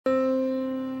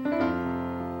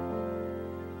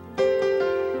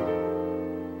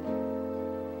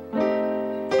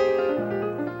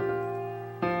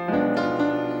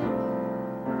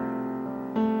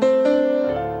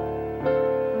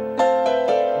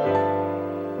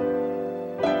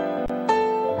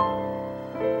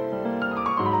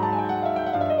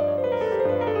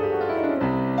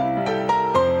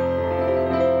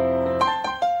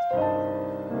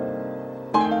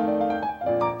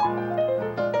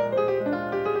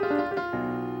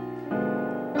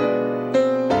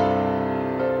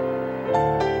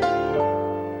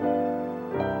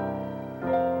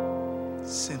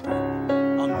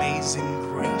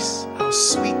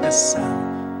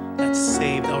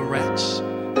a wretch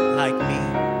like me.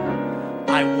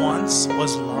 I once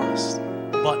was lost,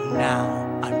 but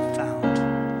now I'm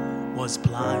found. Was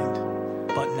blind,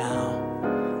 but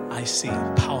now I see.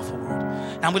 Powerful word.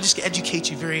 Now I'm going to just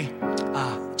educate you very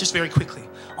quickly.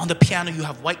 On the piano, you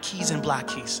have white keys and black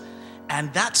keys.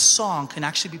 And that song can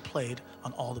actually be played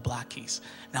on all the black keys.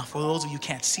 Now, for those of you who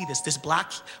can't see this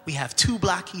we have 2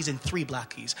 black keys and 3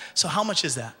 black keys. So how much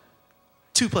is that?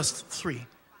 2 plus 3,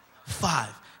 5.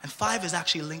 And 5 is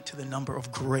actually linked to the number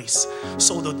of grace.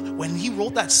 So when he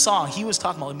wrote that song, he was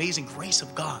talking about amazing grace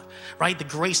of God, right? The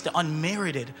grace, the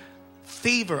unmerited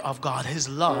favor of God, his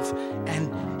love,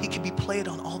 and he can be played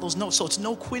on all those notes. So it's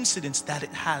no coincidence that it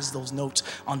has those notes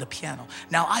on the piano.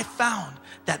 Now I found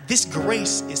that this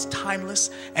grace is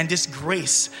timeless and this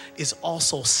grace is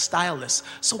also styleless.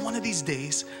 So one of these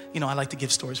days, I like to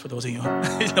give stories for those of you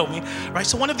who know me, right?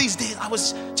 So one of these days I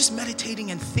was just meditating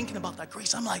and thinking about that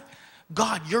grace. I'm like,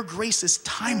 God, your grace is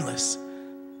timeless,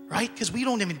 right? Because we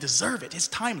don't even deserve it. It's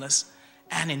timeless.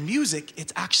 And in music,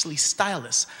 it's actually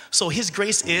styleless. So his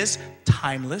grace is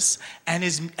timeless, and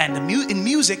in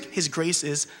music, his grace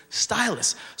is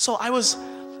styleless. So I was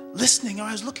listening, or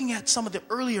I was looking at some of the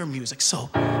earlier music. So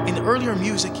in the earlier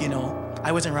music,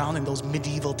 I wasn't around in those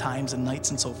medieval times and nights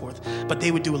and so forth, but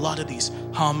they would do a lot of these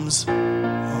hums. I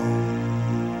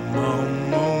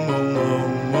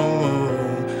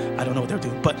don't know what they're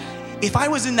doing, but if I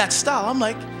was in that style, I'm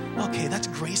like, okay, that's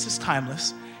grace is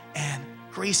timeless, and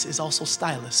grace is also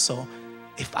stylist. So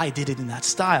if I did it in that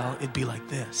style, it'd be like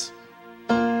this.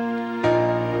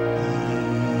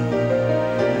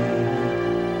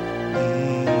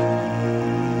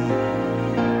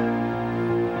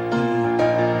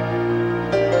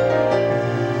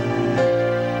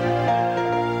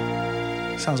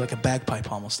 Sounds like a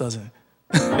bagpipe almost, doesn't it?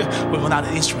 Well, not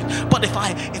an instrument. But if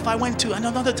I went to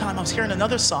another time, I was hearing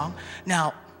another song.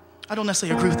 Now, I don't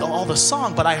necessarily agree with all the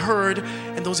song, but I heard,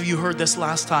 and those of you who heard this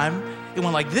last time, it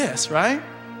went like this, right?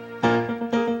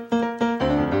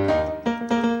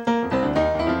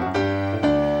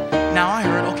 Now I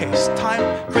heard, okay,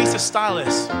 grace is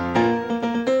stylist.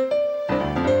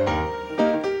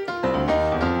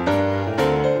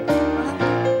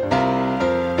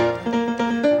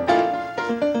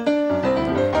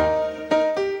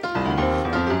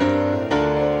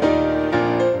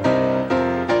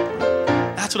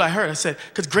 That's what I heard. I said,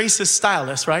 because grace is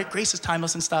styleless, right? Grace is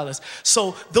timeless and styleless.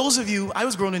 So those of you, I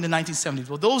was grown in the 1970s.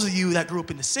 Well, those of you that grew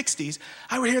up in the 60s,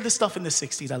 I would hear this stuff in the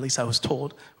 60s, at least I was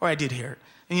told, or I did hear it.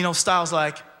 And styles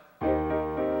like,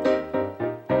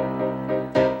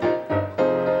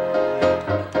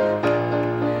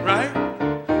 right?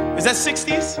 Is that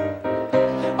 60s?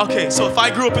 Okay, so if I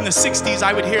grew up in the 60s,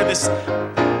 I would hear this.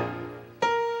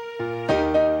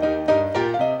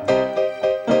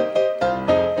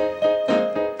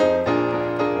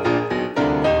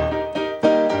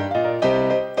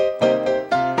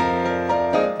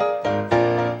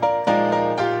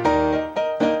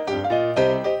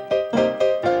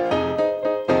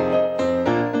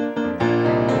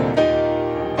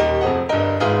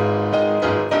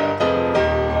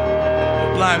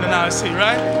 See,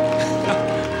 right?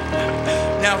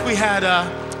 Now, if we had,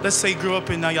 let's say, grew up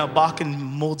in Bach and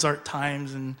Mozart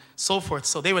times and so forth,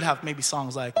 so they would have maybe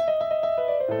songs like.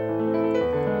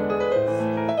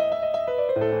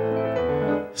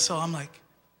 So I'm like,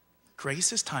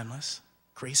 grace is timeless,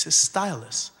 grace is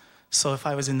styleless. So if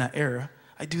I was in that era,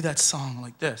 I'd do that song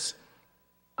like this.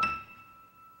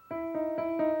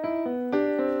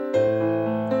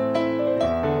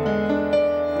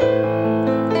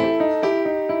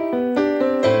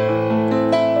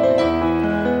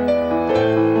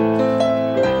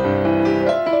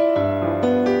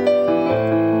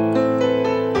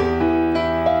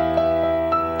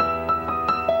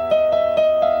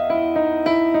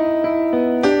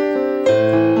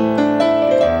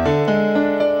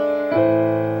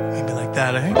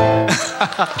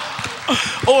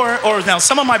 Or now,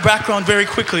 some of my background very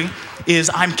quickly is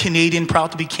I'm Canadian,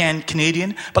 proud to be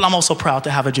Canadian, but I'm also proud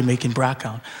to have a Jamaican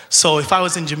background. So if I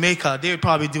was in Jamaica, they would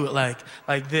probably do it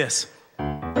like this.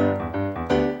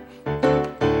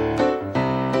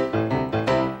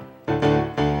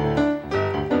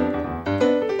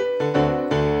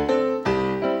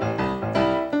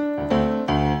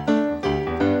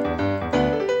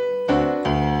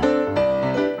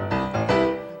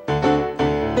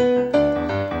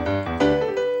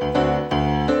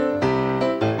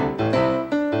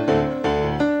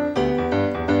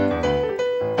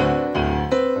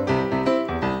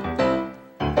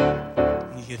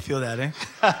 Feel that, eh?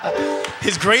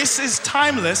 His grace is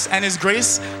timeless and his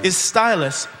grace is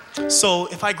styleless. So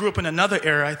if I grew up in another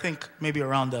era, I think maybe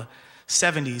around the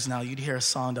 70s now, you'd hear a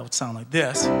song that would sound like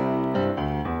this.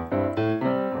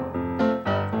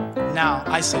 Now,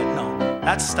 I said, no,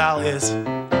 that style is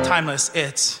timeless.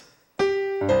 It's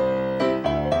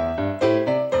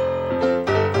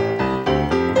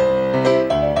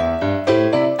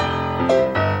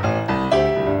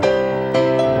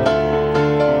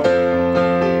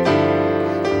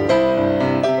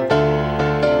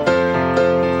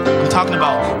talking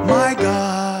about my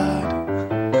God.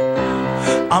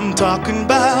 I'm talking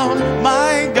about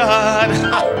my God.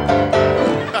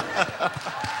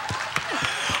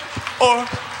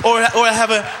 or I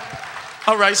have a,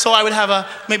 all right, so I would have a,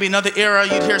 maybe another era,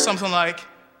 you'd hear something like,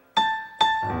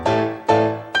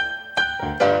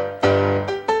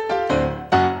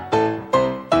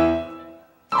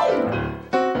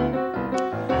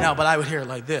 now, but I would hear it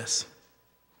like this.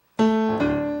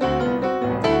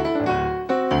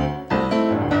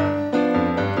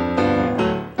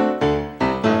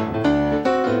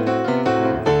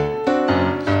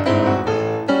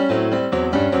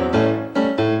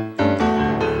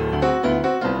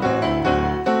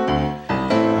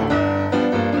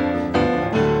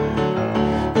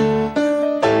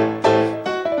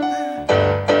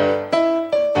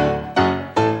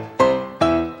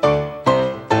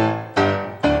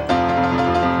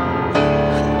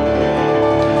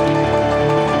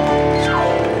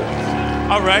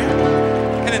 All right,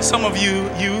 and then some of you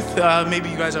youth, maybe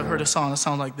you guys have heard a song that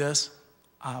sounds like this.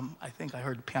 I think I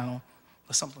heard the piano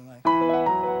or something like.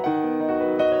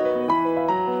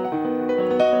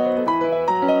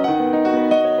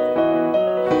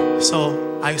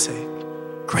 So I say,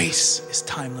 grace is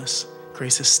timeless,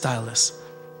 grace is styleless.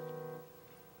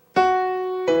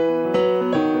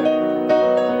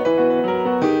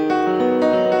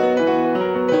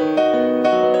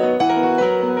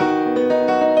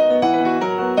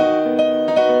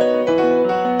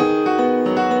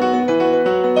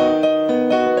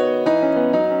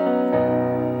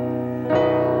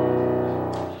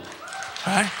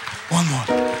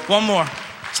 One more.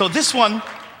 So this one,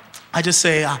 I just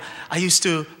say, I used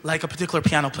to like a particular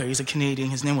piano player. He's a Canadian.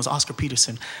 His name was Oscar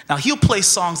Peterson. Now, he'll play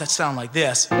songs that sound like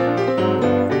this.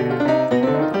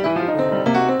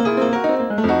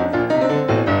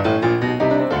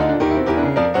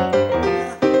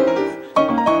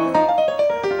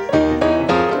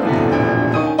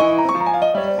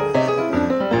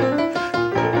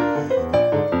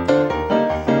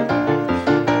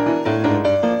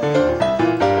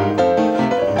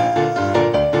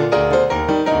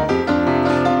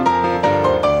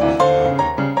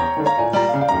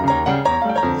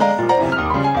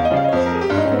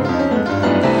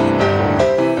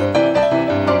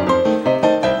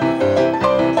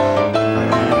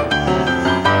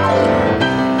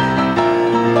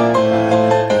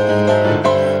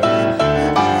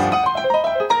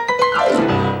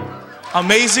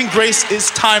 Amazing grace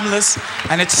is timeless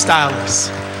and it's styleless.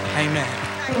 Amen.